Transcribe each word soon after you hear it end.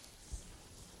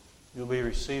You'll be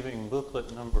receiving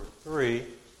booklet number 3.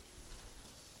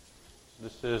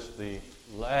 This is the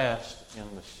last in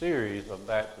the series of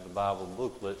Back to the Bible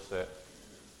booklets that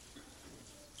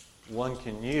one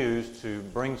can use to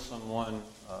bring someone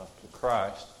to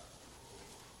Christ.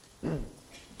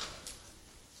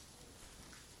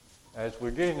 As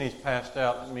we're getting these passed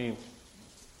out, let me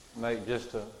make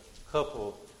just a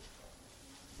couple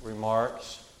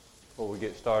remarks before we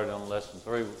get started on Lesson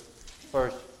 3.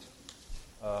 First,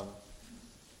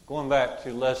 going back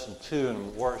to Lesson 2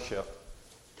 in worship,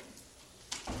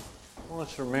 I want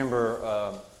us to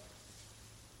remember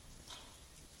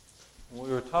when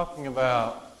we were talking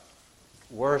about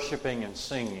worshiping and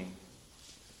singing,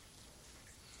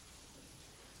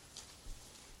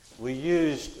 we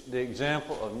used the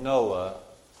example of Noah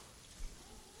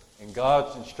and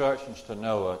God's instructions to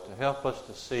Noah to help us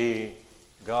to see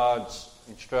God's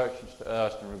instructions to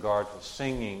us in regard to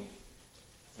singing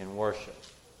in worship.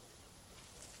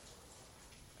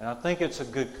 And I think it's a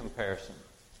good comparison.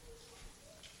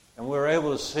 And we were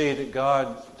able to see that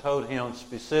God told him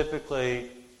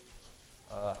specifically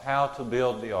how to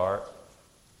build the ark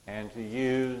and to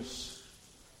use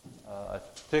a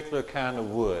particular kind of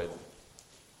wood.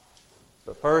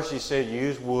 But first he said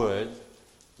use wood,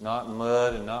 not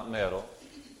mud and not metal.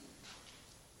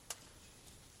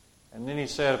 And then he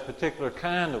said a particular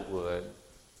kind of wood,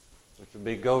 which would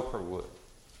be gopher wood.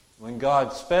 When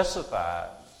God specifies,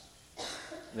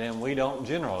 then we don't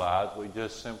generalize, we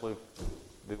just simply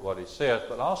do what he says.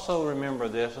 But also remember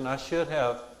this, and I should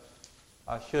have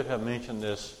mentioned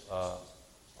this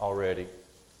already.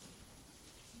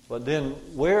 But then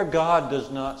where God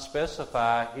does not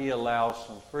specify, he allows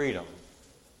some freedom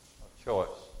of choice.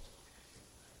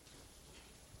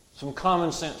 Some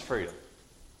common sense freedom.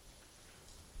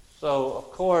 So,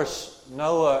 of course,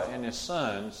 Noah and his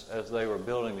sons, as they were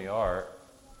building the ark,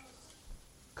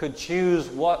 could choose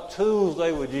what tools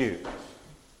they would use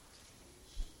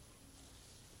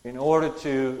in order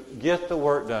to get the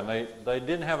work done. They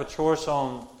didn't have a choice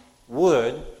on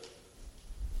wood.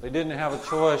 They didn't have a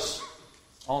choice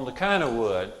on the kind of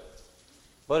wood.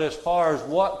 But as far as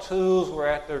what tools were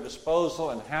at their disposal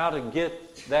and how to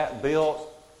get that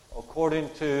built according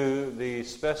to the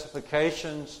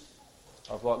specifications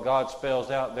of what God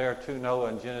spells out there to Noah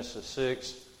in Genesis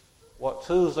 6, what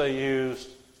tools they used,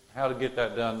 how to get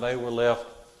that done, they were left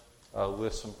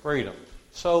with some freedom.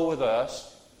 So with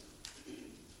us,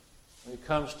 when it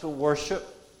comes to worship,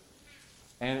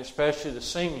 and especially the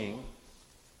singing,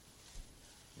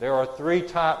 there are 3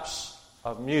 types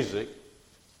of music.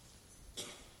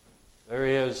 There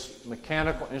is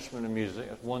mechanical instrument of music,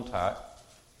 that's one type.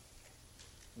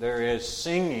 There is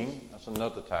singing, that's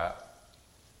another type.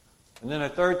 And then a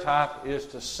third type is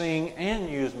to sing and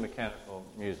use mechanical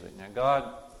music. Now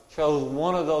God chose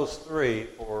one of those 3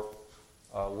 for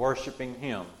worshiping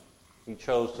him. He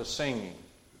chose the singing.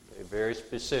 Okay, very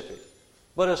specific.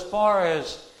 But as far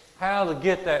as how to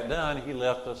get that done, he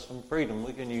left us some freedom.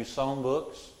 We can use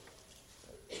songbooks,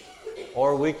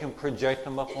 or we can project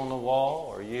them up on the wall,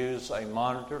 or use a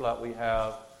monitor like we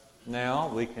have now.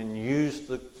 We can use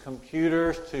the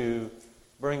computers to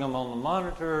bring them on the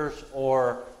monitors,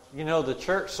 or, you know, the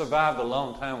church survived a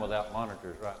long time without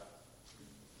monitors, right?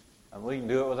 And we can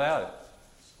do it without it.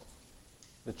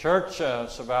 The church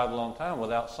survived a long time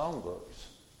without songbooks.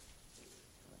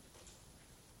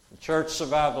 The church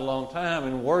survived a long time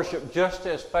and worshiped just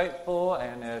as faithful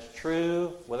and as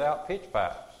true without pitch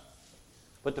pipes.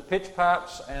 But the pitch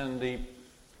pipes and the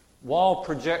wall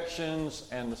projections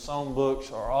and the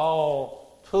songbooks are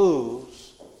all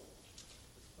tools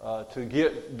to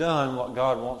get done what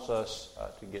God wants us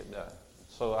to get done.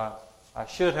 So I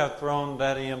should have thrown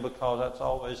that in because that's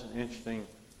always an interesting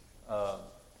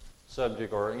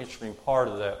subject or an interesting part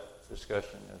of that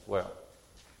discussion as well.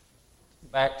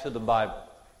 Back to the Bible.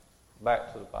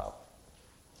 Back to the Bible.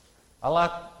 I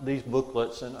like these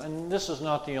booklets, and this is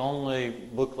not the only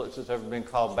booklets that's ever been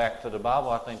called Back to the Bible.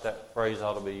 I think that phrase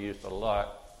ought to be used a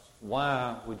lot.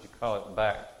 Why would you call it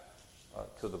Back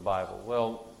to the Bible?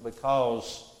 Well,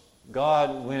 because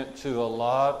God went to a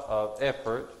lot of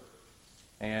effort,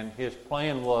 and his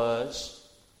plan was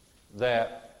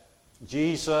that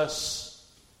Jesus'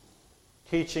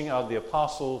 teaching of the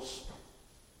apostles,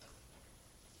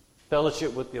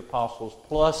 fellowship with the apostles,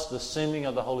 plus the sending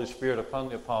of the Holy Spirit upon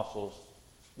the apostles,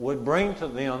 would bring to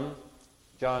them,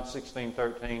 John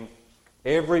 16:13,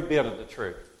 every bit of the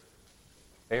truth.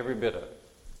 Every bit of it.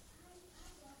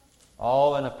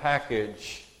 All in a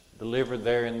package delivered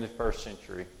there in the first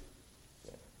century.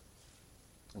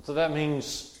 And so that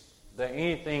means that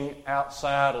anything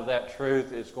outside of that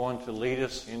truth is going to lead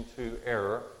us into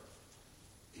error.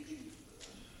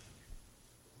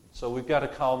 So we've got to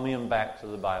call men back to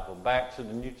the Bible, back to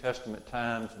the New Testament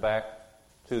times, back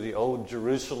to the old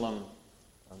Jerusalem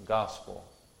gospel.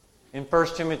 In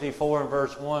 1 Timothy 4 and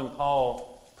verse 1,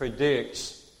 Paul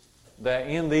predicts that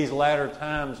in these latter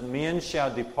times men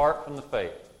shall depart from the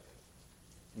faith,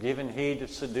 giving heed to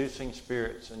seducing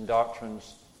spirits and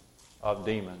doctrines of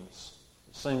demons.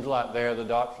 It seems like there the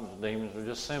doctrines of demons are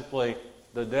just simply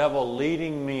the devil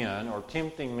leading men or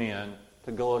tempting men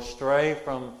to go astray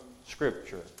from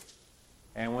Scripture.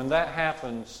 And when that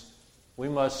happens, we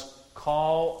must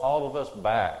call all of us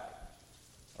back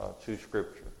to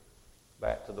Scripture,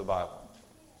 back to the Bible.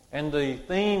 And the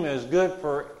theme is good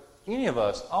for any of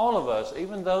us, all of us,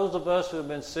 even those of us who have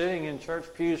been sitting in church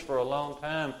pews for a long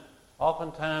time.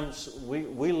 Oftentimes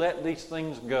we let these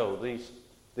things go.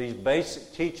 These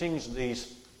basic teachings, these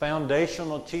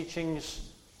foundational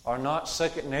teachings are not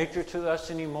second nature to us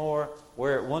anymore,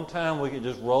 where at one time we could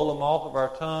just roll them off of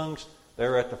our tongues.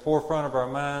 They're at the forefront of our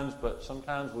minds, but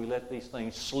sometimes we let these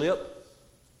things slip,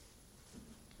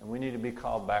 and we need to be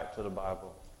called back to the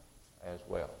Bible as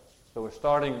well. So we're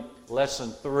starting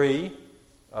Lesson 3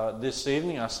 this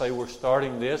evening. I say we're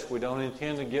starting this. We don't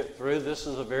intend to get through. This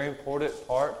is a very important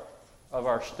part of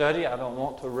our study. I don't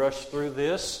want to rush through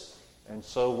this, and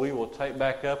so we will take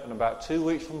back up in about 2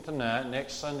 weeks from tonight.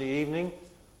 Next Sunday evening,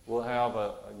 we'll have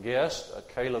a guest,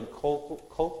 Caleb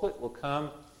Colquitt, will come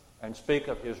and speak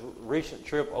of his recent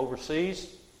trip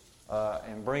overseas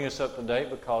and bring us up to date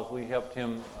because we helped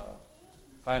him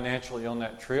financially on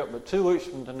that trip. But 2 weeks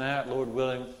from tonight, Lord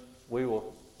willing, we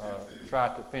will try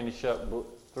to finish up book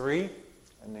 3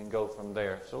 and then go from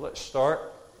there. So let's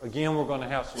start. Again, we're going to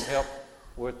have some help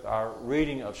with our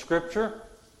reading of Scripture,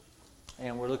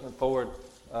 and we're looking forward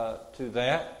to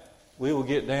that. We will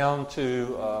get down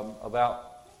to about,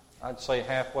 I'd say,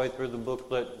 halfway through the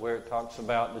booklet where it talks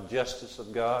about the justice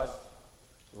of God.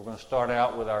 We're going to start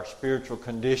out with our spiritual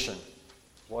condition.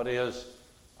 What is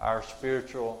our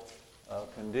spiritual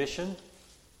condition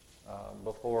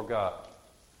before God?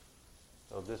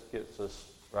 So this gets us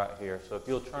right here. So if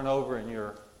you'll turn over in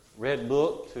your red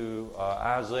book to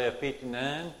Isaiah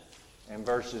 59 and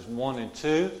verses 1 and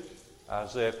 2.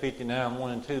 Isaiah 59,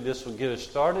 1 and 2. This will get us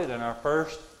started, and our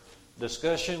first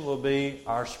discussion will be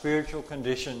our spiritual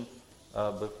condition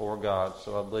before God.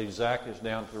 So I believe Zach is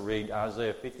down to read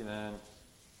Isaiah 59,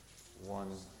 1.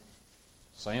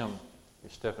 Sam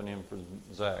is stepping in for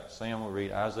Zach. Sam will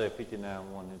read Isaiah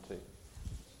 59, 1 and 2.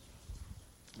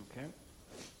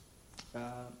 Okay.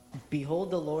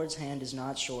 Behold, the Lord's hand is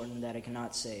not shortened that it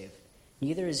cannot save,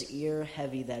 neither is ear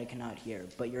heavy that it cannot hear.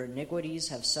 But your iniquities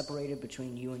have separated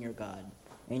between you and your God,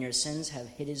 and your sins have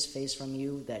hid his face from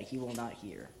you that he will not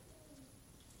hear.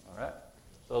 All right.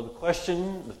 So the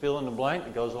question, the fill in the blank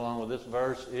that goes along with this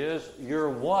verse is, your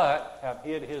what have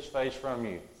hid his face from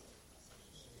you?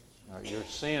 Your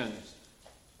sins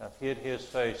have hid his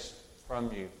face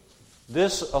from you.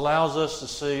 This allows us to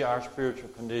see our spiritual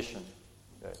condition.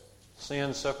 Okay.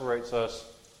 Sin separates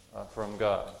us from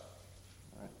God.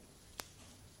 All right.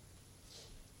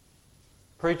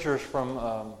 Preachers from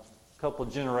a couple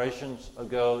of generations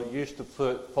ago used to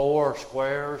put 4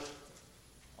 squares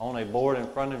on a board in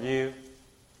front of you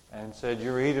and said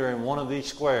you're either in one of these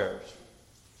squares.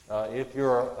 If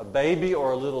you're a baby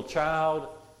or a little child,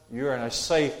 you're in a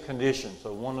safe condition.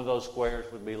 So one of those squares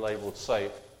would be labeled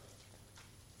safe.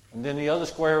 And then the other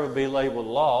square would be labeled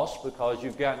lost because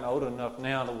you've gotten old enough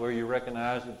now to where you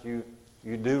recognize that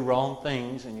you do wrong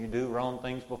things and you do wrong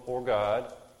things before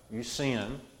God. You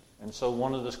sin. And so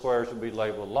one of the squares would be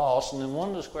labeled lost. And then one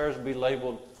of the squares would be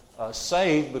labeled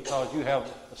saved because you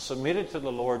have submitted to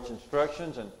the Lord's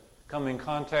instructions and come in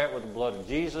contact with the blood of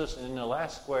Jesus. And then the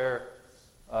last square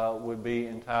would be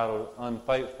entitled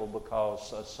unfaithful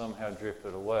because somehow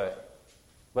drifted away.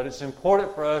 But it's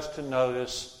important for us to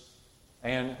notice,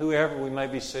 and whoever we may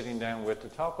be sitting down with, to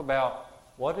talk about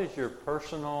what is your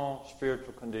personal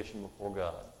spiritual condition before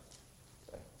God.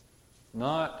 Okay.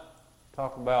 Not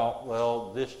talk about,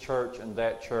 well, this church and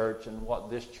what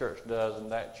this church does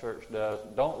and that church does.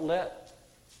 Don't let,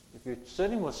 if you're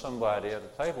sitting with somebody at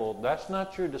a table, that's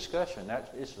not your discussion.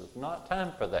 This is not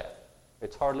time for that.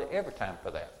 It's hardly ever time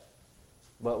for that.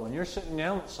 But when you're sitting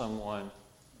down with someone,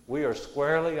 we are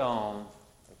squarely on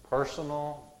a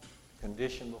personal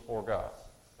condition before God.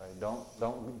 Okay?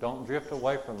 Don't drift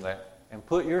away from that. And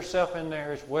put yourself in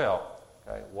there as well.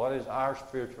 Okay? What is our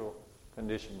spiritual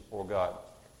condition before God?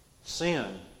 Sin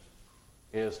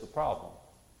is the problem.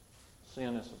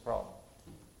 Sin is the problem.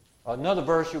 Another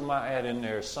verse you might add in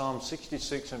there is Psalm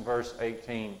 66 and verse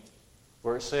 18,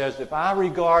 where it says, if I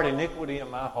regard iniquity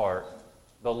in my heart,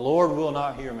 the Lord will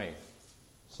not hear me.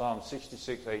 Psalm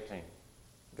 66, 18.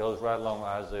 It goes right along with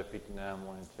Isaiah 59,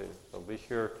 1 and 2. So be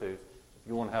sure to, if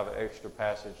you want to have an extra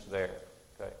passage there.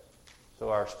 Okay. So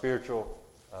our spiritual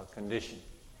condition.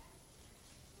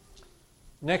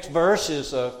 Next verse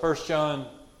is 1 John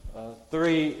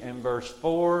 3 and verse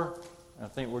 4. I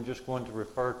think we're just going to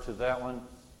refer to that one.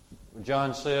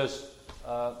 John says,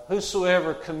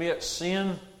 whosoever commits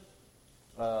sin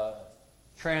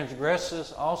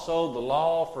transgresses also the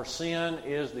law, for sin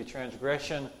is the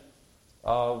transgression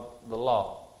of the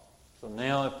law. So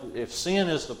now if sin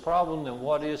is the problem, then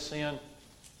what is sin?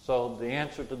 So the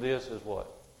answer to this is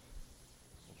what?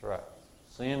 That's right.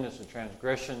 Sin is the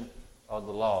transgression of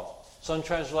the law. Some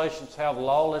translations have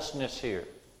lawlessness here.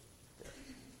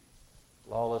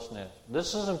 Lawlessness.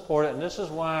 This is important, and this is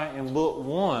why in book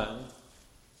 1,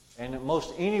 and in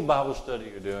most any Bible study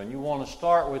you're doing, you want to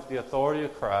start with the authority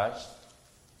of Christ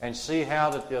and see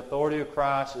how that the authority of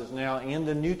Christ is now in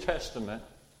the New Testament.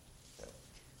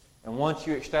 And once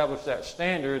you establish that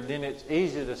standard, then it's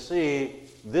easy to see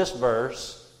this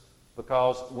verse,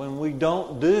 because when we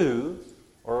don't do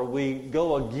or we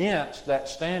go against that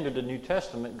standard, the New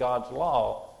Testament, God's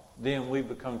law, then we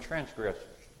become transgressors.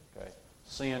 Okay?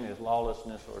 Sin is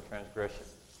lawlessness or transgression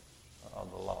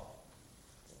of the law.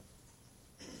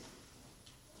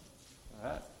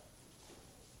 All right.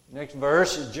 Next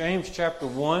verse is James chapter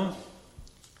 1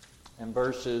 and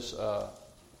verses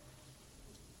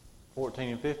 14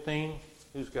 and 15.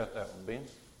 Who's got that one, Ben?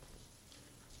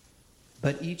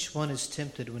 But each one is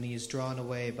tempted when he is drawn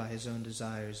away by his own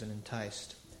desires and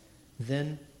enticed.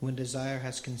 Then, when desire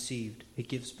has conceived, it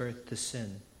gives birth to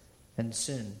sin. And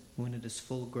sin, when it is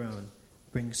full grown,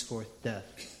 brings forth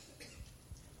death.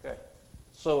 Okay.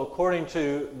 So according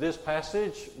to this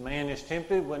passage, man is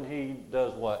tempted when he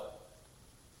does what?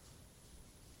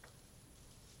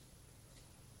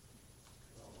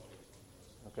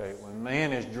 Okay, when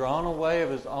man is drawn away of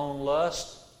his own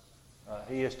lust,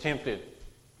 he is tempted.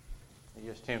 He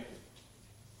is tempted.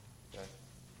 Okay.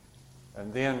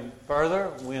 And then further,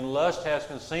 when lust has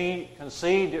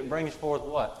conceived, it brings forth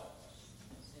what?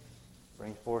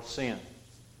 Brings forth sin.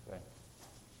 Okay.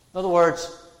 In other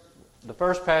words, the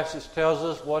first passage tells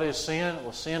us what is sin.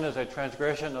 Well, sin is a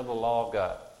transgression of the law of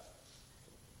God.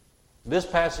 This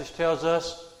passage tells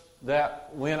us that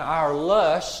when our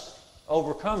lust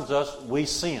overcomes us, we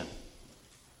sin.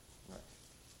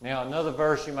 Now, another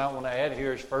verse you might want to add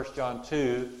here is 1 John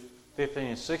 2, 15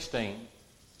 and 16.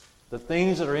 The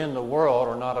things that are in the world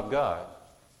are not of God.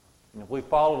 And if we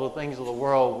follow the things of the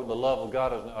world, the love of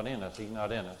God is not in us. He's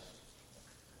not in us.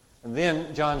 And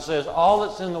then John says, all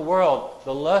that's in the world,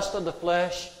 the lust of the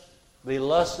flesh, the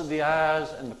lust of the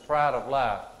eyes, and the pride of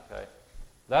life. Okay?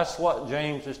 That's what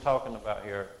James is talking about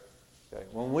here. Okay?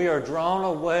 When we are drawn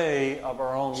away of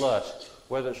our own lust,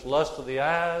 whether it's lust of the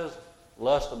eyes,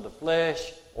 lust of the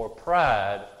flesh, or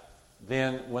pride,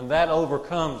 then when that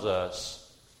overcomes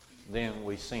us, then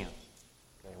we sin.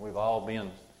 Okay? We've all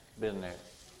been there.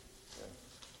 Okay?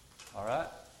 All right?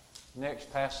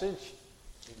 Next passage.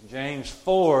 James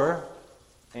 4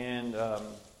 and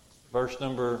verse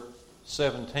number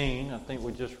 17. I think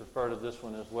we just referred to this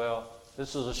one as well.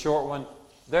 This is a short one.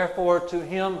 Therefore, to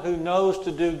him who knows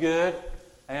to do good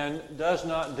and does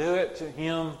not do it, to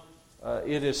him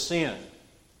it is sin.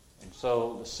 And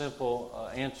so the simple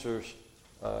answers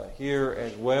here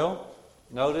as well.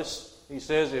 Notice he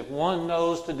says, if one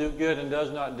knows to do good and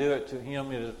does not do it, to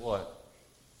him it is what?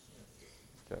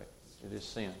 Okay, it is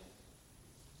sin.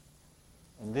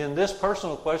 And then this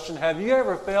personal question, have you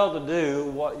ever failed to do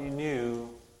what you knew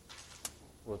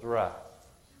was right?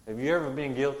 Have you ever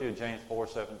been guilty of James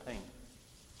 4:17?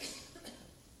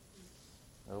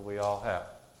 No, we all have.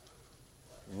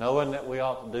 Knowing that we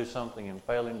ought to do something and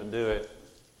failing to do it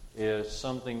is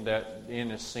something that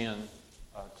then is sin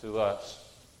to us.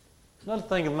 Another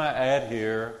thing I might add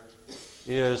here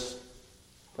is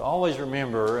to always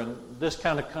remember, and this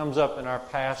kind of comes up in our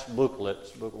past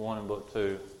booklets, book 1 and book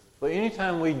 2, but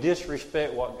anytime we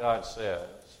disrespect what God says,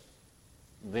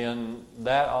 then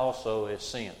that also is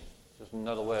sin. Just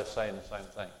another way of saying the same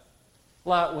thing.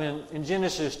 Like when in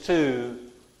Genesis 2,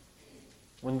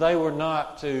 when they were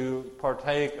not to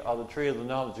partake of the tree of the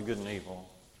knowledge of good and evil,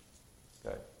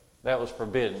 okay, that was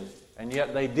forbidden, and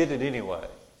yet they did it anyway.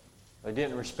 They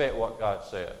didn't respect what God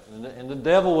said. And the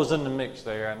devil was in the mix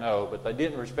there, I know, but they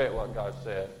didn't respect what God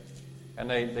said. And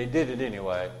they did it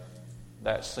anyway.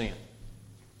 That's sin.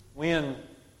 When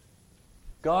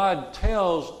God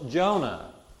tells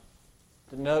Jonah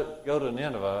to go to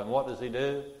Nineveh, and what does he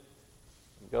do?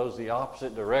 He goes the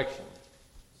opposite direction.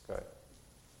 Okay.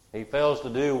 He fails to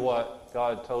do what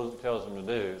God tells him to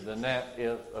do. Then that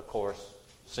is, of course,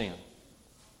 sin.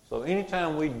 So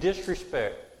anytime we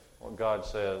disrespect what God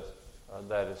says,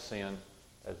 that is sin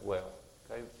as well.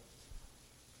 Okay?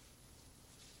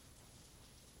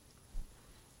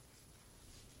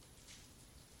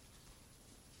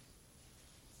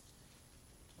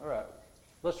 All right.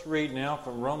 Let's read now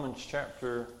from Romans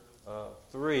chapter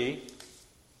 3.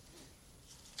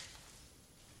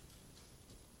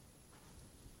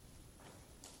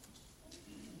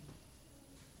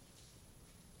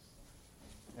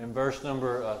 In verse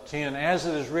number 10, as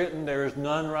it is written, there is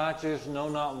none righteous, no,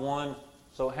 not one.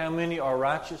 So how many are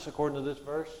righteous according to this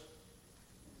verse?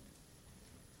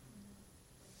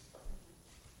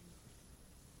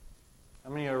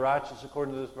 How many are righteous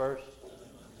according to this verse?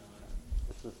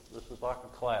 This is like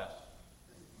a class.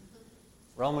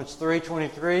 Romans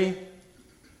 3:23,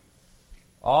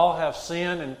 all have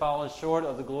sinned and fallen short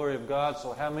of the glory of God.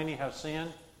 So how many have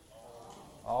sinned?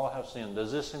 All have sinned.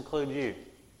 Does this include you?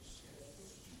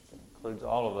 Includes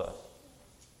all of us.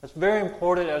 It's very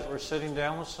important as we're sitting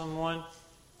down with someone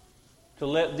to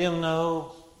let them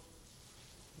know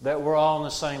that we're all in the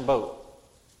same boat.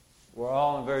 We're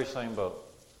all in the very same boat.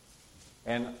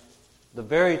 And the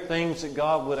very things that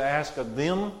God would ask of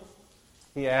them,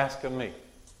 He asks of me.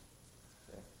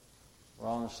 Okay. We're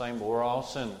all in the same boat. We're all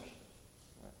sinners.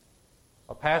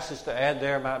 A passage to add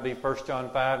there might be 1 John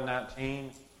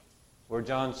 5:19, where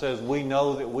John says, we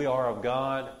know that we are of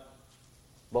God,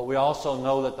 but we also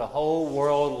know that the whole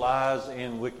world lies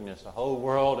in wickedness. The whole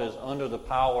world is under the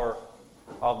power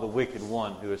of the wicked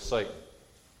one, who is Satan.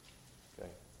 Okay.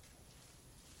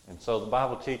 And so the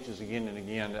Bible teaches again and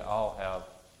again that all have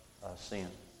sin.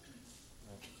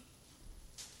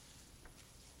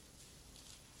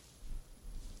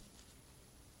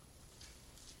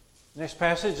 Next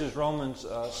passage is Romans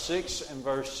 6 and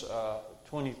verse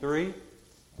 23. And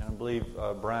I believe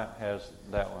Bryant has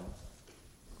that one.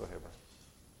 Go ahead, Bryant.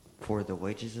 For the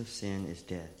wages of sin is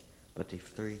death, but the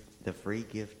free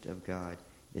gift of God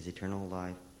is eternal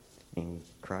life in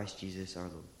Christ Jesus our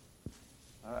Lord.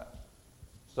 All right.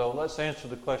 So let's answer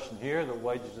the question here. The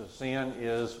wages of sin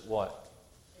is what?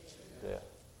 Death.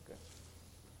 Okay.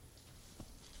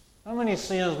 How many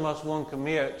sins must one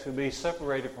commit to be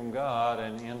separated from God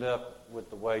and end up with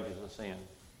the wages of sin?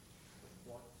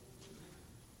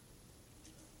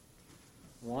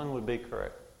 One would be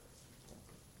correct.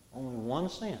 Only one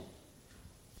sin.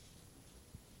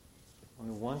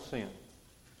 Only one sin.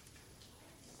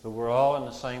 So we're all in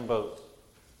the same boat.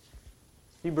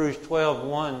 Hebrews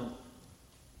 12:1,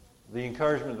 the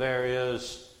encouragement there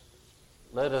is,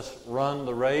 let us run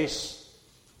the race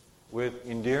with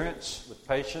endurance, with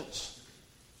patience,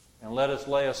 and let us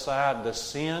lay aside the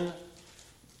sin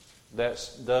that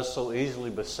does so easily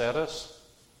beset us,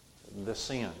 the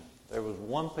sin. There was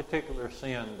one particular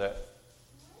sin that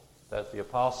the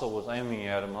apostle was aiming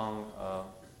at among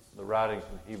the writings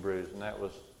in Hebrews, and that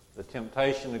was the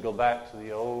temptation to go back to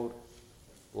the old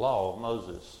law of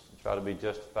Moses and try to be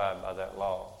justified by that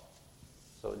law.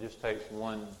 So it just takes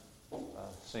one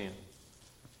sin.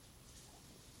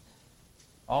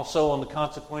 Also on the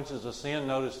consequences of sin,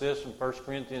 notice this in 1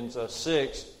 Corinthians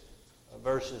 6,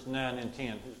 verses 9 and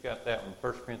 10. Who's got that one?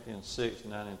 1 Corinthians 6,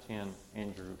 9 and 10,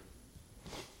 Andrew.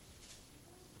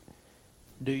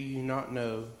 Do you not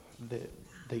know that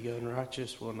the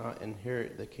unrighteous will not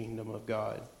inherit the kingdom of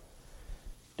God?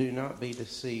 Do not be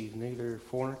deceived, neither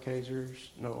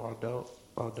fornicators, nor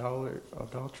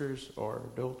adulterers, or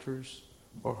adulterers,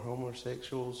 or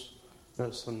homosexuals,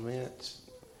 no cements,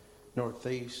 nor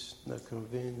thieves, no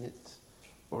covetous,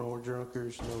 nor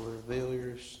drunkards, nor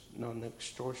revilers, nor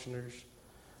extortioners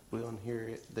will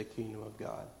inherit the kingdom of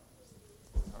God.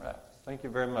 All right. Thank you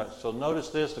very much. So notice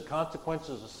this, the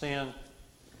consequences of sin.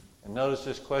 And notice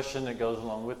this question that goes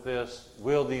along with this.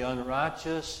 Will the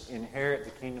unrighteous inherit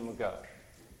the kingdom of God?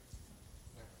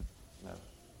 No.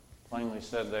 Plainly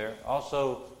said there.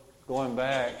 Also, going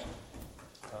back,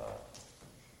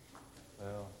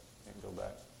 can't go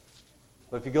back.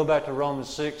 But if you go back to Romans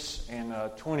 6 and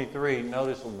 23,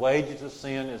 notice the wages of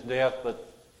sin is death,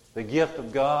 but the gift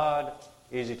of God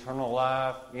is eternal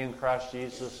life in Christ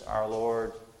Jesus our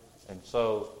Lord. And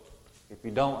so, if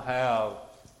you don't have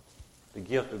the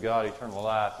gift of God, eternal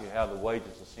life, you have the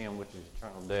wages of sin, which is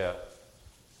eternal death.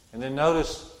 And then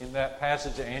notice in that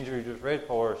passage that Andrew just read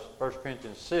for us, 1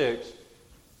 Corinthians 6,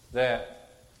 that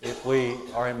if we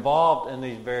are involved in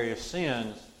these various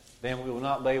sins, then we will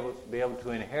not be able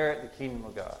to inherit the kingdom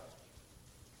of God.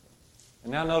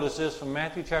 And now notice this from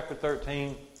Matthew chapter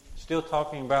 13, still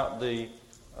talking about the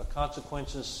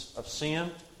consequences of sin.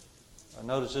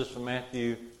 Notice this from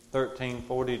Matthew 13,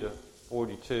 40 to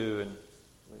 42, and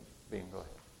go ahead.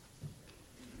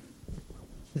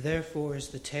 Therefore, as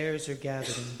the tares are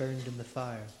gathered and burned in the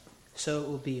fire, So it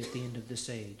will be at the end of this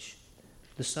age.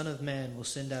 The Son of Man will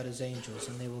send out his angels,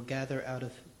 and they will gather out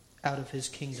of his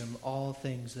kingdom all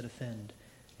things that offend,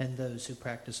 and those who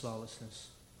practice lawlessness.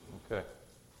 Okay.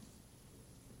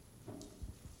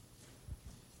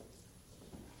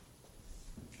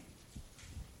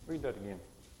 Read that again.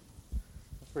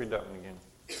 Let's read that one again.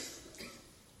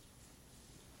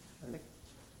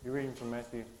 You're reading from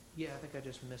Matthew? Yeah, I think I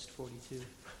just missed 42.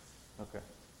 Okay.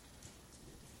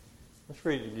 Let's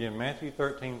read it again. Matthew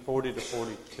 13, 40 to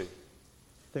 42.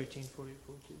 13, 40 to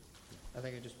 42? I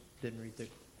think I just didn't read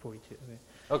 42.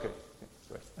 Okay.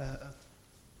 Go ahead.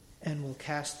 And will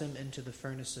cast them into the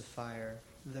furnace of fire.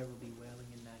 There will be wailing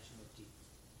and gnashing of teeth.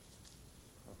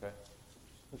 Okay.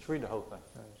 Let's read the whole thing.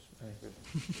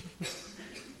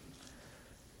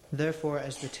 Therefore,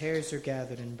 as the tares are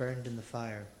gathered and burned in the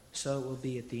fire, so it will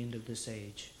be at the end of this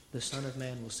age. The Son of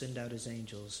Man will send out his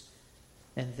angels,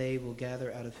 and they will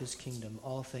gather out of his kingdom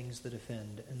all things that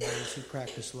offend, and those who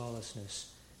practice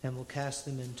lawlessness, and will cast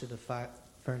them into the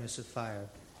furnace of fire.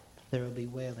 There will be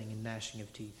wailing and gnashing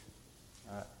of teeth.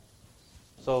 All right.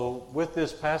 So with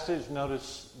this passage,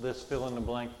 notice this fill in the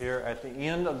blank here. At the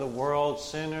end of the world,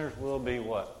 sinners will be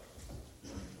what?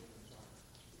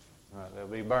 All right, they'll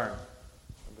be burned.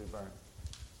 They'll be burned.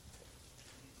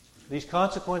 These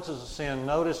consequences of sin,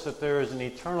 notice that there is an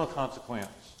eternal consequence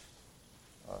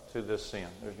to this sin.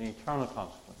 There's an eternal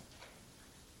consequence.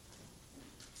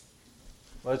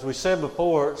 But as we said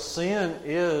before, sin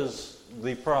is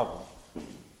the problem.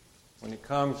 When it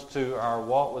comes to our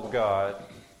walk with God,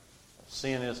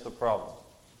 sin is the problem.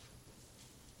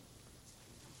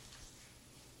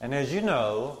 And as you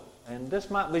know, and this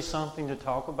might be something to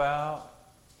talk about,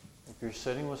 if you're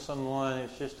sitting with someone,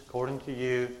 it's just according to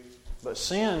you, but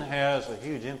sin has a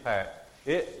huge impact.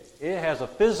 It has a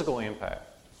physical impact.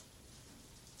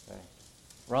 Okay.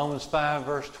 Romans 5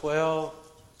 verse 12,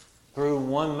 through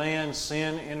one man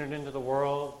sin entered into the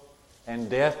world, and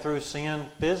death through sin.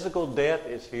 Physical death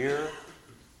is here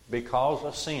because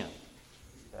of sin.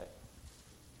 Okay.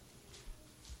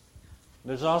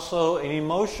 There's also an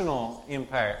emotional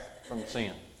impact from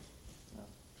sin.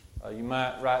 You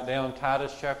might write down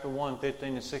Titus chapter 1,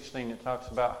 15 and 16. It talks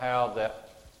about how that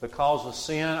because of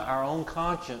sin, our own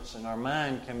conscience and our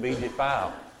mind can be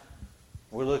defiled.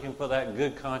 We're looking for that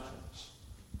good conscience.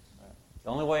 The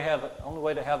only way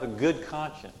to have a good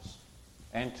conscience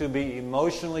and to be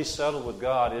emotionally settled with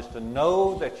God is to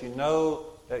know that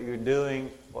you're doing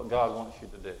what God wants you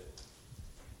to do.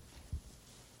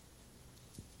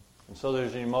 And so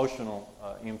there's an emotional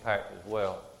impact as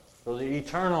well. So the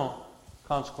eternal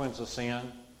consequence of sin,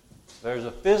 there's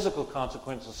a physical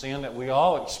consequence of sin that we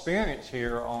all experience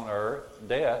here on earth,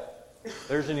 death.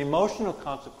 There's an emotional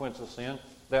consequence of sin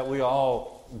that we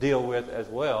all deal with as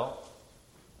well.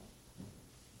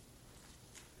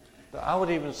 I would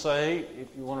even say, if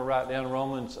you want to write down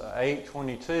Romans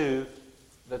 8:22,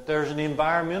 that there's an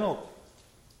environmental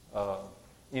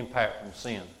impact from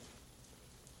sin.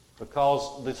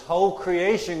 Because this whole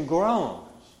creation groans.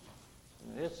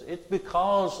 It's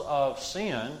because of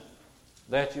sin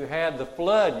that you had the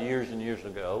flood years and years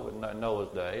ago in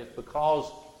Noah's day. It's because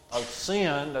of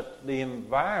sin that the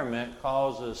environment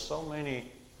causes so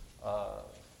many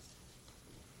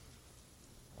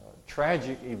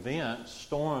tragic events,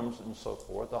 storms and so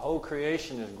forth. The whole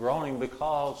creation is groaning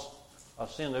because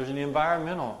of sin. There's an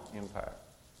environmental impact.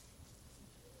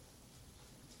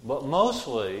 But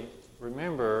mostly,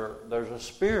 remember, there's a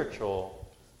spiritual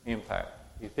impact.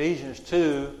 Ephesians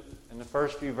 2, in the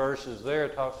first few verses there,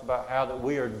 talks about how that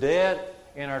we are dead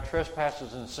in our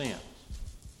trespasses and sins.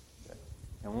 Okay.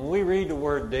 And when we read the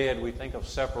word dead, we think of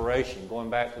separation, going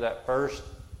back to that first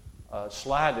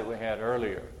slide that we had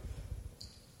earlier.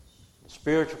 The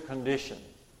spiritual condition.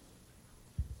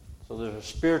 So there's a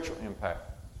spiritual impact.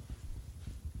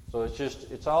 So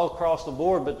it's all across the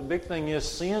board, but the big thing is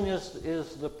sin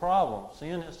is the problem.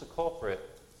 Sin is the culprit.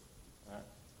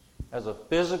 Has a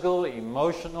physical,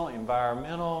 emotional,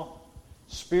 environmental,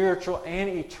 spiritual, and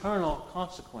eternal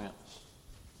consequence.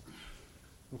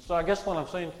 And so I guess what I'm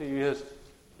saying to you is,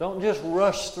 don't just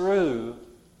rush through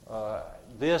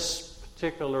this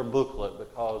particular booklet,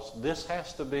 because this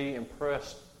has to be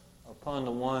impressed upon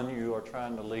the one you are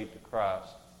trying to lead to Christ,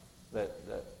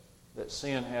 that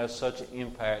sin has such an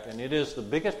impact. And it is the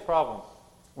biggest problem.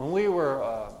 When we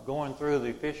were going through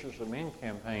the Fishers of Men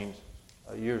campaigns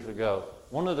years ago,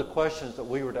 one of the questions that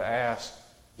we were to ask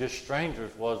just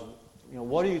strangers was,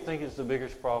 what do you think is the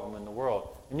biggest problem in the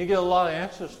world? And you get a lot of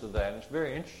answers to that, and it's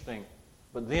very interesting.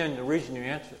 But then the reason you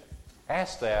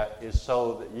ask that is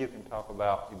so that you can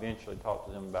eventually talk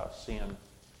to them about sin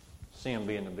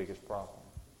being the biggest problem.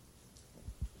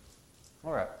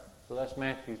 All right. So that's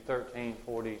Matthew 13,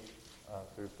 40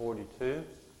 through 42.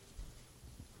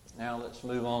 Now let's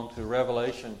move on to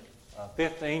Revelation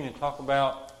 15 and talk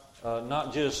about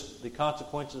not just the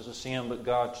consequences of sin, but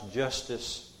God's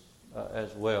justice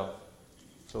as well.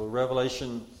 So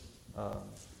Revelation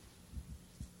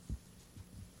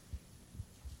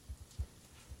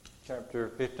chapter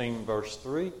 15, verse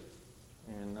 3,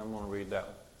 and I'm going to read that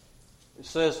one. It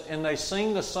says, "And they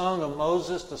sing the song of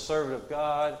Moses, the servant of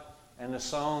God, and the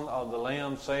song of the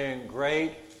Lamb, saying,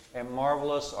 Great and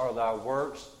marvelous are thy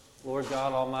works, Lord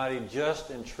God Almighty,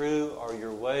 just and true are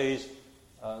your ways,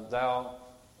 thou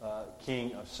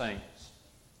King of saints."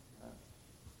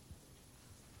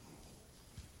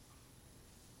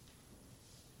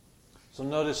 So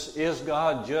notice, is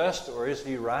God just or is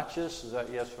He righteous? Is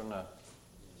that yes or no?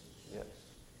 Yes.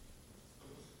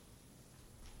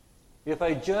 If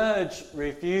a judge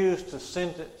refused to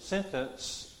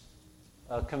sentence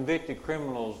convicted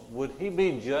criminals, would he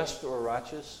be just or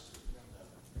righteous?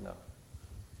 No.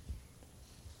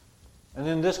 And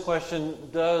then this question,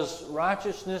 does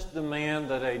righteousness demand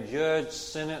that a judge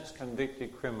sentence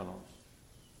convicted criminals?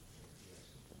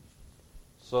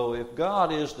 So if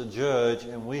God is the judge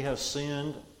and we have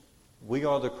sinned, we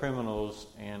are the criminals,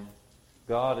 and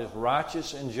God is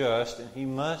righteous and just, and He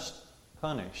must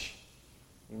punish.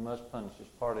 He must punish. It's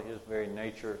part of His very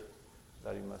nature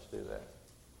that He must do that.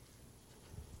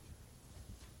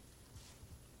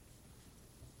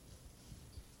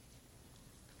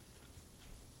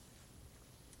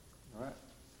 All right.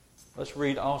 Let's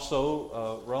read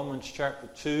also Romans chapter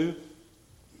 2.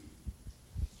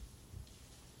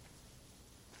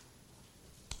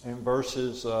 In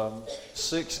verses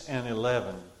 6 and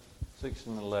 11. 6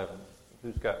 and 11.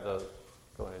 Who's got those?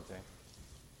 Go ahead, James.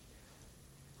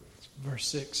 Verse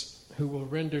 6, "Who will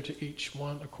render to each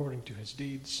one according to his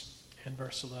deeds." And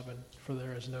verse 11, "For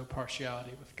there is no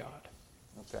partiality with God."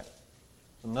 Okay.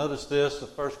 So notice this. The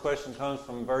first question comes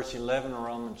from verse 11 of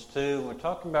Romans 2. We're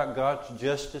talking about God's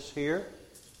justice here.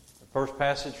 The first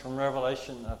passage from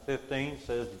Revelation 15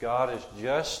 says God is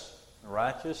just and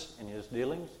righteous in His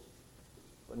dealings.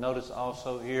 But notice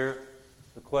also here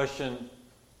the question,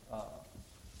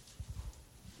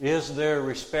 is there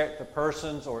respect to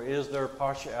persons or is there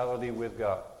partiality with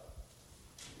God?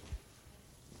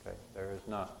 Okay, there is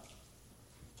not.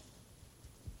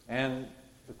 And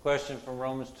the question from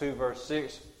Romans 2 verse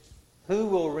 6, who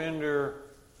will render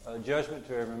judgment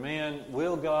to every man?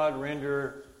 Will God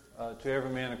render to every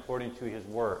man according to his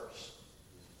works?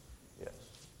 Yes.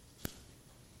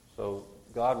 So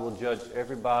God will judge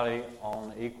everybody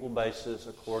on an equal basis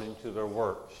according to their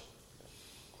works,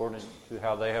 according to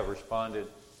how they have responded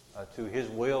to His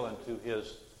will and to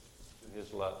His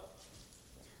love.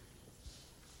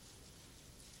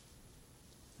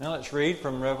 Now let's read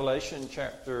from Revelation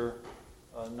chapter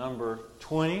number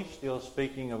 20, still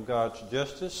speaking of God's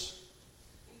justice.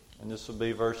 And this will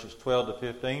be verses 12 to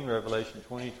 15, Revelation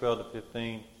 20, 12 to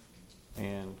 15.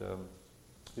 And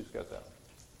who's got that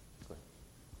one?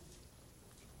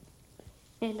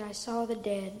 And I saw the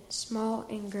dead, small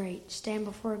and great, stand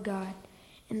before God,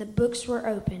 and the books were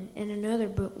opened, and another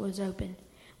book was opened,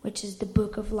 which is the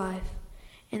book of life.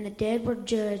 And the dead were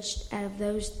judged out of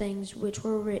those things which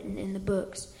were written in the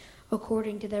books,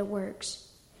 according to their works.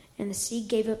 And the sea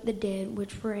gave up the dead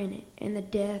which were in it, and the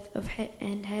death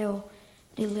and hell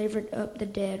delivered up the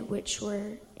dead which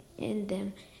were in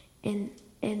them, and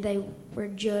they were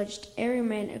judged every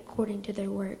man according to their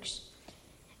works.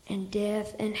 And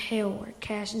death and hell were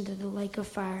cast into the lake of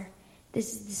fire.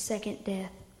 This is the second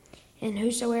death. And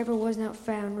whosoever was not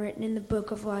found written in the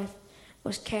book of life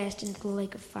was cast into the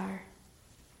lake of fire.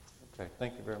 Okay,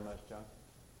 thank you very much, John.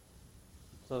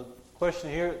 So, question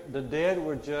here, the dead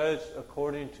were judged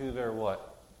according to their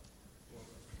what?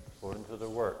 According to their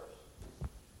works.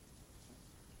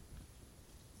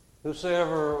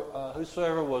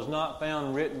 Whosoever was not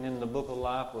found written in the book of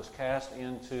life was cast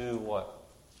into what?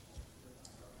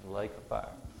 The lake of fire.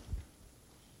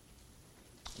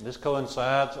 And this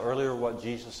coincides earlier what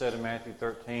Jesus said in Matthew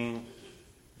 13,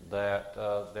 that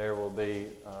there will be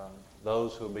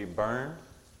those who will be burned,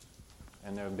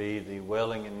 and there will be the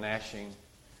wailing and gnashing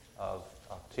of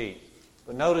teeth.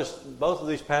 But notice, both of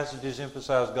these passages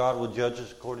emphasize God will judge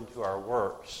us according to our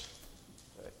works.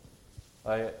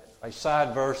 Okay. A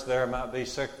side verse there might be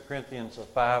 2 Corinthians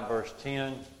 5, verse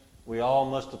 10. We all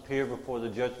must appear before the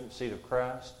judgment seat of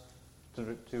Christ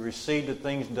to receive the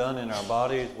things done in our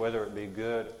bodies, whether it be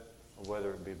good or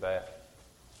whether it be bad.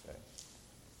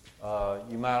 Okay.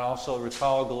 You might also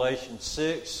recall Galatians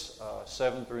 6,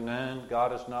 7 through 9.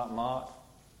 God is not mocked,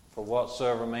 for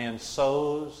whatsoever man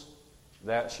sows,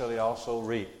 that shall he also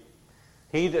reap.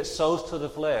 He that sows to the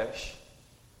flesh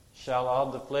shall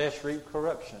of the flesh reap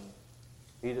corruption.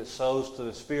 He that sows to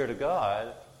the Spirit of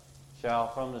God shall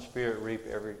from the Spirit reap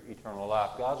every eternal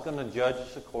life. God's going to judge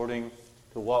us according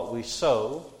to what we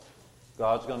sow.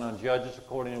 God's going to judge us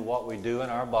according to what we do in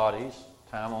our bodies,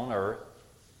 time on earth.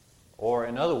 Or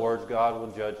in other words, God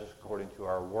will judge us according to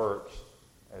our works,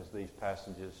 as these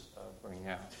passages bring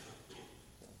out.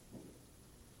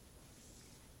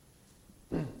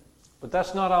 But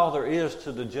that's not all there is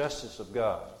to the justice of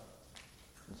God.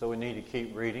 And so we need to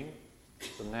keep reading.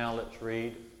 So now let's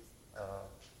read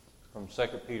from 2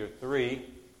 Peter 3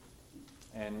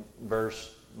 and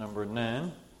verse number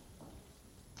 9.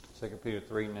 2 Peter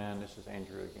 3:9. This is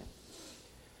Andrew again.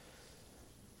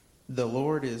 The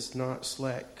Lord is not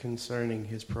slack concerning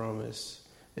his promise,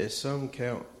 as some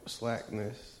count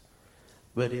slackness,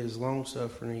 but is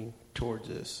longsuffering towards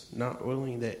us, not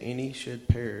willing that any should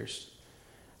perish,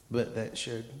 but that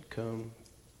should come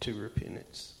to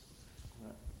repentance.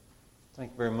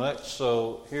 Thank you very much.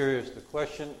 So here is the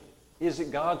question. Is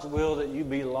it God's will that you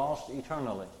be lost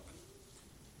eternally?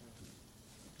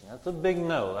 That's a big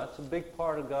no. That's a big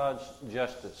part of God's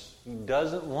justice. He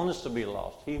doesn't want us to be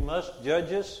lost. He must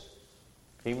judge us.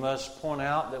 He must point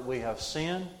out that we have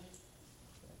sinned.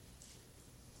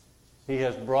 He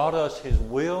has brought us His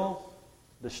will,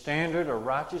 the standard of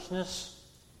righteousness.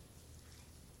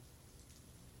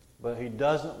 But He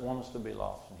doesn't want us to be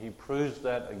lost. And He proves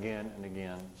that again and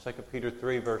again. 2 Peter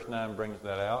 3 verse 9 brings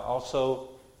that out. Also,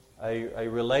 a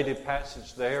related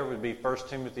passage there would be 1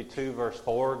 Timothy 2 verse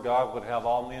 4. God would have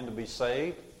all men to be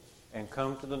saved and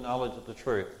come to the knowledge of the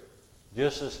truth.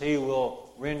 Just as He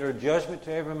will render judgment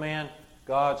to every man,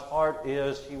 God's heart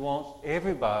is He wants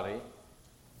everybody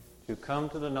to come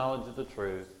to the knowledge of the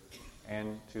truth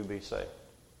and to be saved.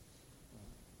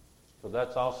 So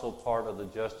that's also part of the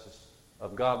justice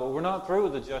of God. But we're not through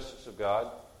with the justice of God.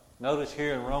 Notice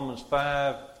here in Romans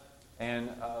 5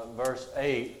 and verse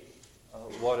 8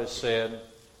 what is said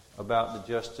about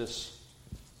the justice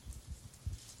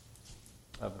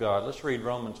of God. Let's read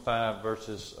Romans 5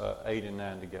 verses 8 and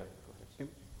 9 together.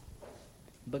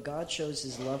 But God shows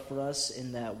His love for us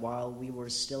in that while we were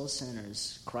still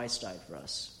sinners, Christ died for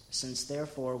us. Since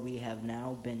therefore we have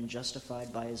now been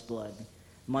justified by His blood,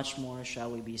 much more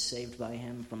shall we be saved by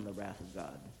Him from the wrath of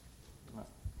God.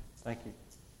 Thank you.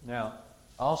 Now,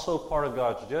 also part of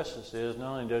God's justice is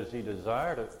not only does He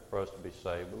desire for us to be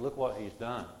saved, but look what He's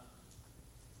done.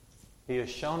 He has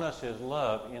shown us His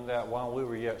love in that while we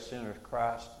were yet sinners,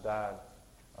 Christ died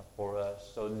for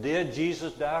us. So did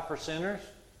Jesus die for sinners?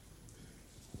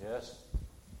 Yes.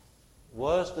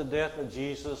 Was the death of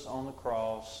Jesus on the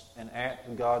cross an act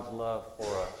of God's love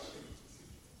for us?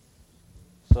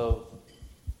 So,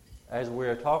 as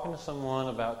we're talking to someone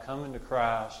about coming to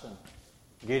Christ and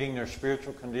getting their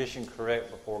spiritual condition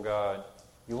correct before God,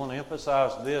 you want to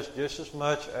emphasize this just as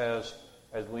much as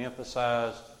we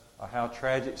emphasize how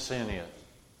tragic sin is.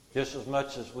 Just as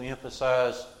much as we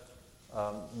emphasize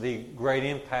the great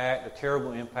impact, the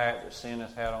terrible impact that sin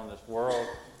has had on this world.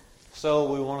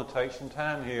 So we want to take some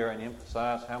time here and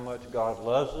emphasize how much God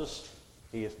loves us.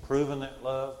 He has proven that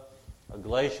love.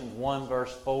 Galatians 1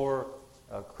 verse 4,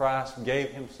 Christ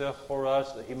gave Himself for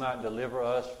us that He might deliver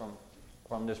us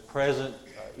from this present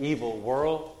evil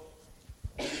world.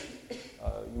 You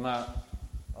might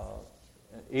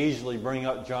easily bring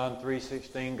up John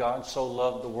 3:16, God so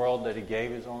loved the world that He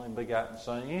gave His only begotten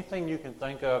Son. Anything you can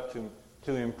think of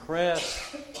to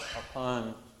impress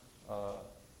upon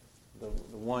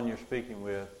the one you're speaking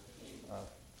with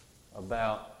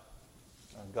about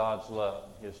God's love,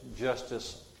 His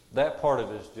justice, that part of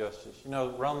His justice. You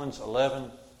know, Romans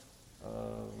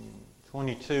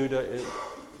 11:22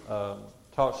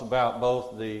 talks about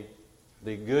both the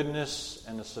goodness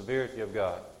and the severity of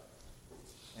God.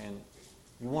 And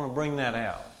you want to bring that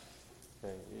out.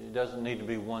 Okay? It doesn't need to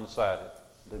be one-sided.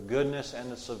 The goodness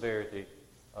and the severity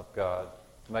of God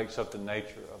makes up the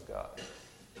nature of God.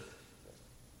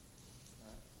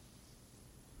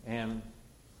 And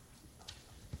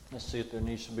let's see if there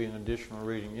needs to be an additional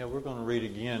reading. Yeah, we're going to read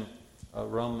again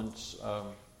Romans.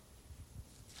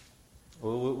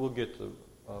 We'll get to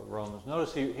Romans.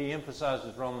 Notice he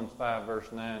emphasizes Romans 5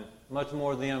 verse 9. Much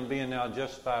more than being now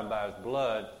justified by His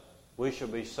blood, we shall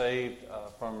be saved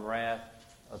from wrath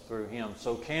through Him.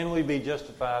 So can we be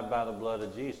justified by the blood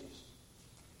of Jesus?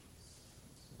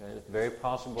 Okay, it's very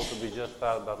possible to be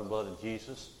justified by the blood of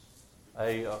Jesus.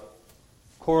 A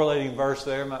correlating verse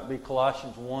there might be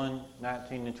Colossians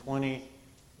 1:19 and 20,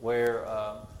 where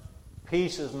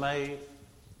peace is made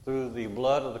through the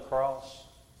blood of the cross.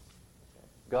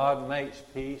 God makes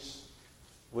peace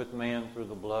with man through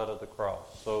the blood of the cross.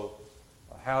 So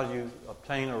how you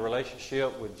obtain a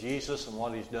relationship with Jesus and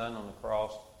what He's done on the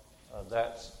cross,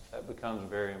 that becomes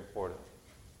very important.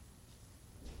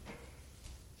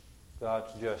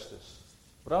 God's justice.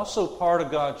 But also part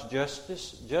of God's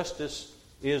justice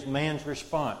is man's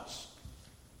response.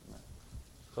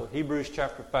 So Hebrews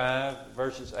chapter 5,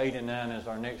 verses 8 and 9 is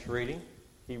our next reading.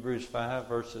 Hebrews 5,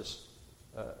 verses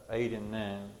 8 and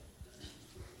 9.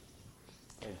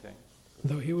 Anything?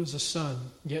 Though he was a son,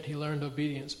 yet he learned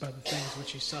obedience by the things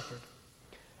which he suffered.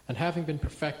 And having been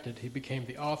perfected, he became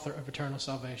the author of eternal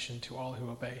salvation to all who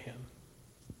obey him.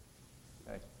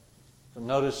 Okay. So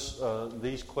notice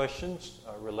these questions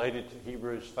are related to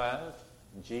Hebrews 5,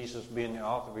 Jesus being the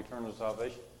author of eternal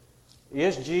salvation.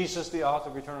 Is Jesus the author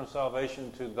of eternal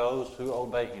salvation to those who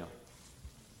obey Him?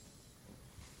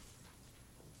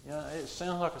 Yeah, it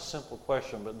sounds like a simple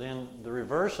question, but then the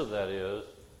reverse of that is,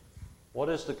 what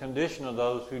is the condition of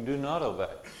those who do not obey?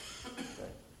 Okay.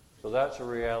 So that's a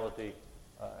reality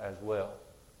as well.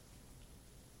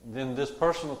 Then this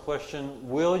personal question,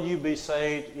 will you be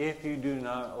saved if you do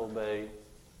not obey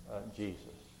Jesus?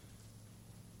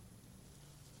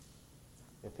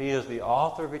 If He is the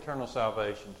author of eternal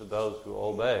salvation to those who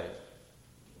obey,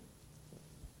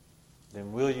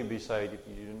 then will you be saved if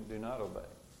you do not obey?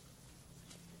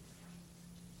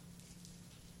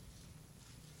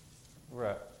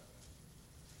 Right.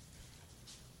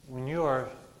 When you are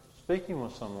speaking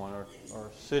with someone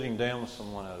or sitting down with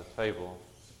someone at a table,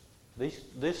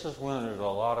 this is when there's a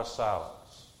lot of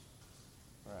silence.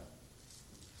 Right.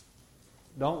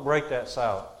 Don't break that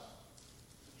silence.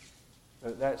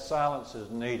 That silence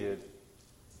is needed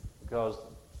because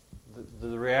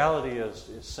the reality is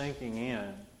sinking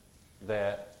in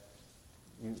that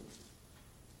you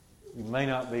may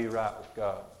not be right with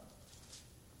God.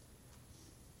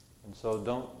 And so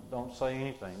don't say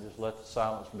anything. Just let the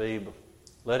silence be.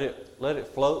 Let it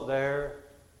float there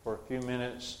for a few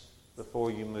minutes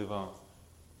before you move on.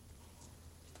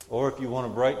 Or if you want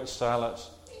to break the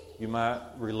silence, you might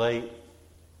relate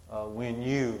when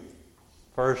you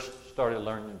first started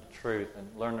learning the truth and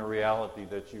learn the reality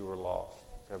that you were lost.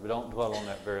 Okay, we don't dwell on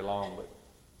that very long,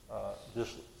 but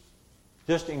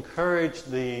just encourage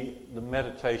the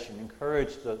meditation,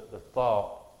 encourage the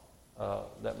thought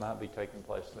that might be taking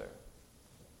place there.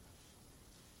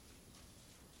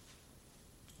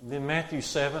 Then Matthew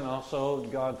 7 also,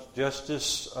 God's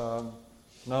justice not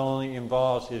only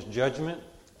involves His judgment,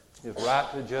 His right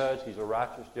to judge, He's a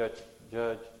righteous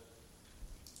judge.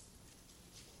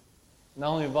 Not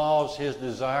only involves His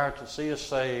desire to see us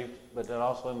saved, but that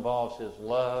also involves His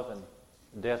love and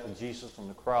the death of Jesus on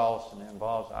the cross, and it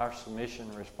involves our submission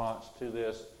and response to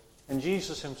this. And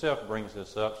Jesus Himself brings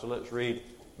this up. So let's read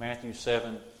Matthew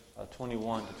 7,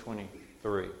 21 to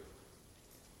 23.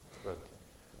 Brother.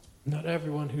 Not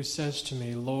everyone who says to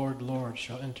me, Lord, Lord,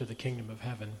 shall enter the kingdom of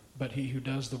heaven, but he who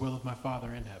does the will of my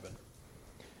Father in heaven.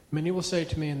 Many will say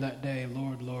to me in that day,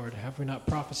 Lord, Lord, have we not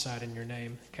prophesied in your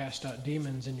name, cast out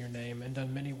demons in your name, and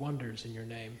done many wonders in your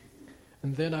name?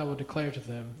 And then I will declare to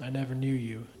them, I never knew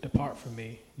you. Depart from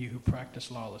me, you who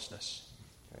practice lawlessness.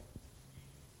 Okay.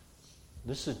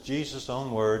 This is Jesus'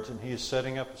 own words, and He is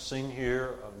setting up a scene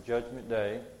here of Judgment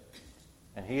Day,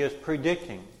 and He is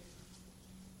predicting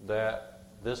that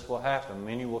this will happen.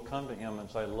 Many will come to Him and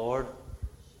say, Lord,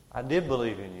 I did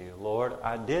believe in you. Lord,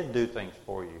 I did do things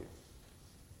for you.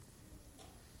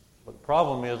 But the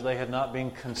problem is they had not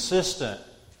been consistent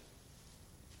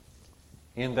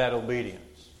in that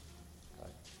obedience.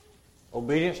 Okay.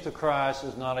 Obedience to Christ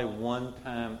is not a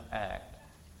one-time act.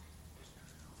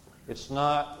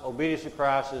 Obedience to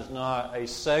Christ is not a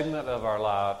segment of our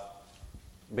life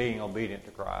being obedient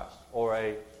to Christ, or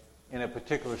in a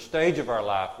particular stage of our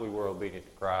life we were obedient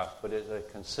to Christ, but it's a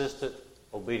consistent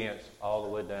obedience all the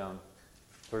way down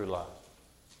through life.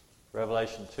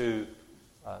 Revelation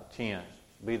 2:10.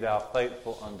 Be thou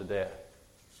faithful unto death,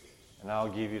 and I'll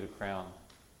give you the crown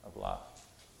of life.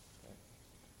 Okay.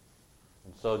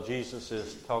 And so Jesus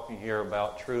is talking here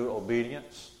about true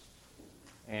obedience.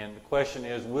 And the question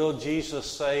is, will Jesus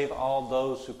save all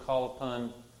those who call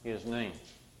upon His name?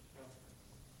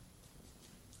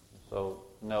 So,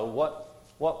 no.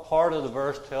 What part of the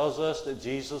verse tells us that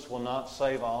Jesus will not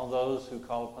save all those who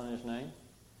call upon His name?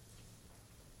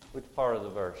 Which part of the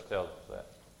verse tells us that?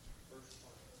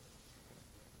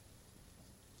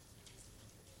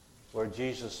 Where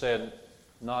Jesus said,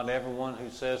 not everyone who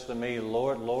says to me,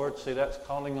 Lord, Lord, see, that's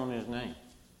calling on His name.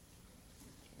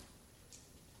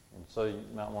 And so you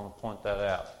might want to point that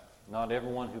out. Not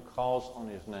everyone who calls on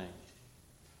His name.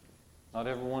 Not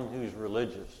everyone who's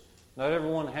religious. Not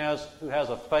everyone who has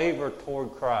a favor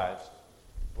toward Christ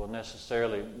will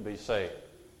necessarily be saved.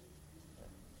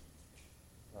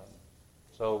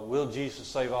 So will Jesus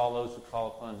save all those who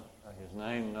call upon his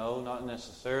name? No, not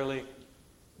necessarily.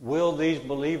 Will these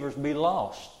believers be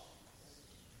lost?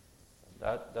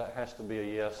 That has to be a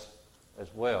yes as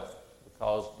well.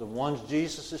 Because the ones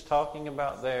Jesus is talking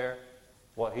about there,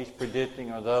 what he's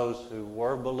predicting are those who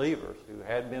were believers, who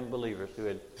had been believers, who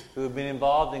had been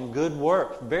involved in good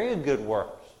works, very good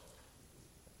works,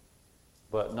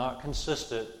 but not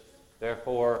consistent.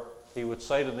 Therefore, he would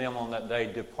say to them on that day,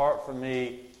 "Depart from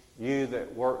me, you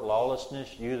that work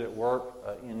lawlessness, you that work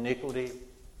iniquity,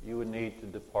 you would need to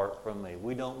depart from me."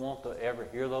 We don't want to ever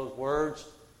hear those words.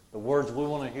 The words we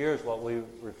want to hear is what we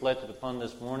reflected upon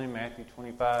this morning, Matthew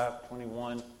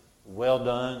 25:21. "Well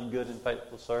done, good and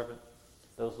faithful servant."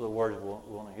 Those are the words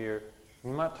we want to hear.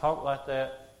 You might talk like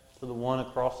that to the one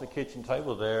across the kitchen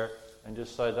table there and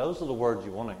just say, those are the words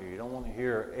you want to hear. You don't want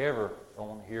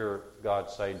to hear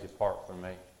God say, "Depart from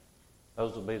me."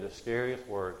 Those will be the scariest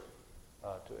words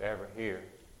to ever hear.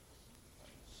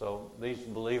 So these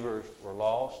believers were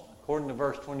lost. According to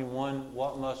verse 21,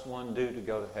 what must one do to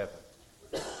go to heaven?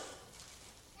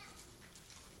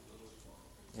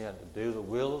 Yeah, to do the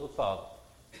will of the Father.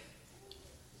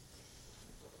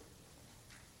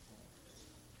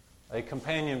 A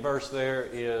companion verse there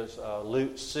is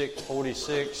Luke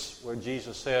 6:46, where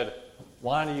Jesus said,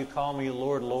 "Why do you call me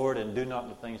Lord, Lord, and do not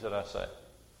the things that I say?"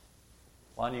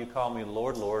 Why do you call me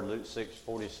Lord, Lord, Luke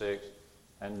 6:46,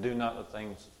 and do not the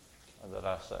things that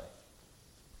I say?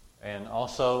 And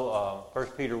also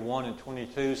 1 Peter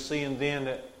 1:22, "Seeing then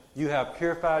that you have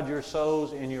purified your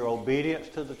souls in your obedience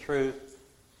to the truth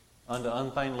unto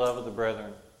unfeigned love of the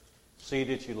brethren, see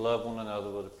that you love one another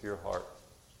with a pure heart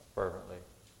fervently."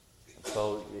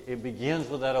 So it begins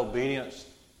with that obedience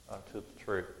to the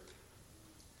truth.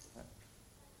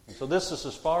 And so this is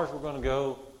as far as we're going to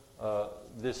go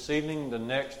this evening. The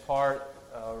next part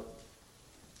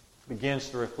begins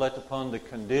to reflect upon the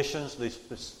conditions, the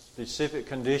specific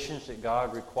conditions that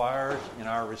God requires in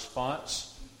our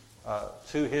response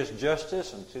to His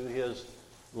justice and to His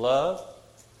love.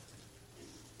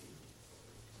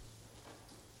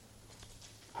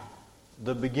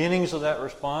 The beginnings of that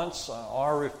response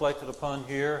are reflected upon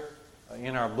here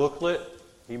in our booklet.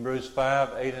 Hebrews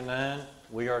 5:8 and 9,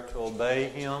 we are to obey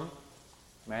Him.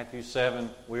 Matthew 7,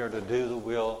 we are to do the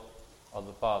will of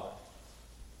the Father.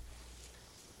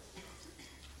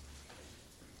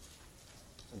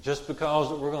 Just because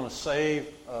we're going to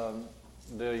save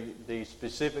the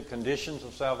specific conditions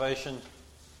of salvation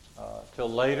till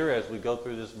later as we go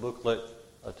through this booklet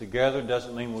together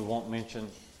doesn't mean we won't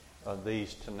mention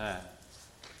these tonight.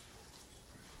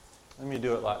 Let me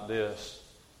do it like this.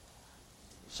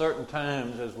 Certain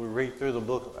times as we read through the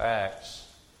book of Acts,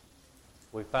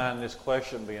 we find this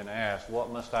question being asked,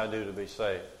 what must I do to be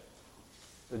saved?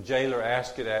 The jailer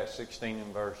asked it, Acts 16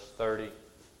 and verse 30.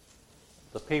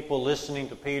 The people listening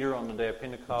to Peter on the day of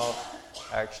Pentecost,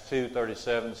 Acts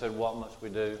 2:37, said, what must we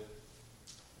do?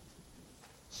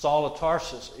 Saul of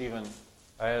Tarsus, even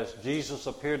as Jesus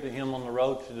appeared to him on the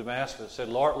road to Damascus, said,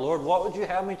 Lord, what would you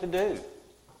have me to do?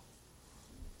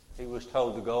 He was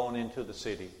told to go on into the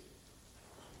city.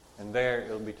 And there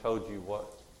it will be told you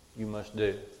what you must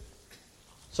do.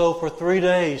 So for 3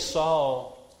 days,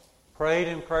 Saul prayed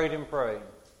and prayed and prayed.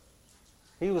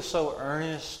 He was so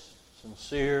earnest,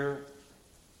 sincere,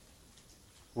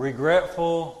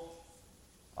 regretful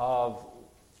of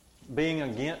being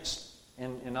against,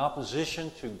 in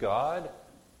opposition to God.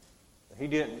 He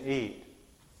didn't eat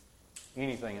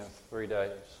anything in 3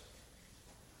 days.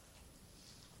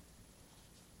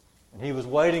 And he was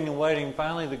waiting and waiting.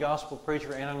 Finally, the gospel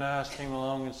preacher Ananias came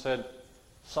along and said,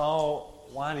 Saul,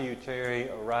 why do you tarry?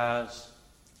 Arise,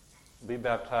 be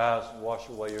baptized, and wash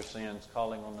away your sins,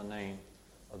 calling on the name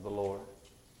of the Lord.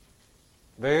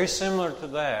 Very similar to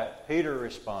that, Peter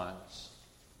responds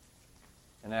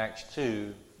in Acts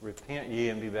 2, repent ye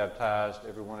and be baptized,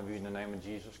 every one of you, in the name of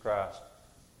Jesus Christ,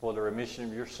 for the remission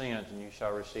of your sins, and you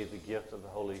shall receive the gift of the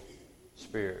Holy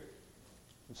Spirit.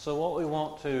 And so what we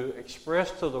want to express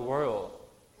to the world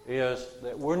is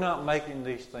that we're not making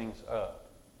these things up.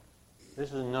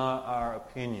 This is not our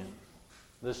opinion.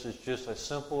 This is just a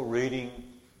simple reading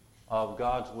of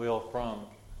God's will from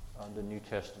the New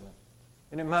Testament.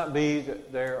 And it might be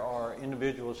that there are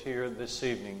individuals here this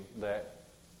evening that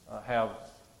have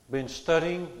been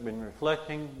studying, been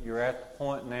reflecting. You're at the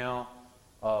point now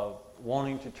of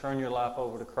wanting to turn your life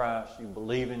over to Christ. You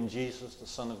believe in Jesus, the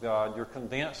Son of God. You're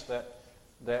convinced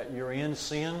that you're in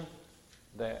sin,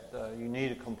 that you need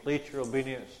to complete your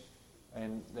obedience,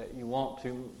 and that you want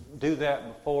to do that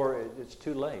before it's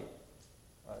too late.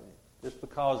 Just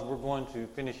because we're going to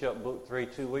finish up Book 3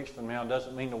 2 weeks from now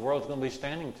doesn't mean the world's going to be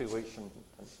standing 2 weeks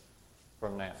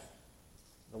from now.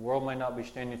 The world may not be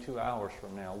standing 2 hours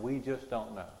from now. We just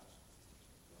don't know.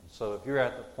 So if you're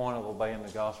at the point of obeying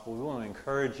the gospel, we want to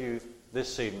encourage you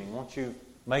this evening. Won't you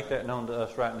make that known to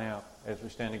us right now as we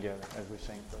stand together, as we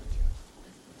sing for you?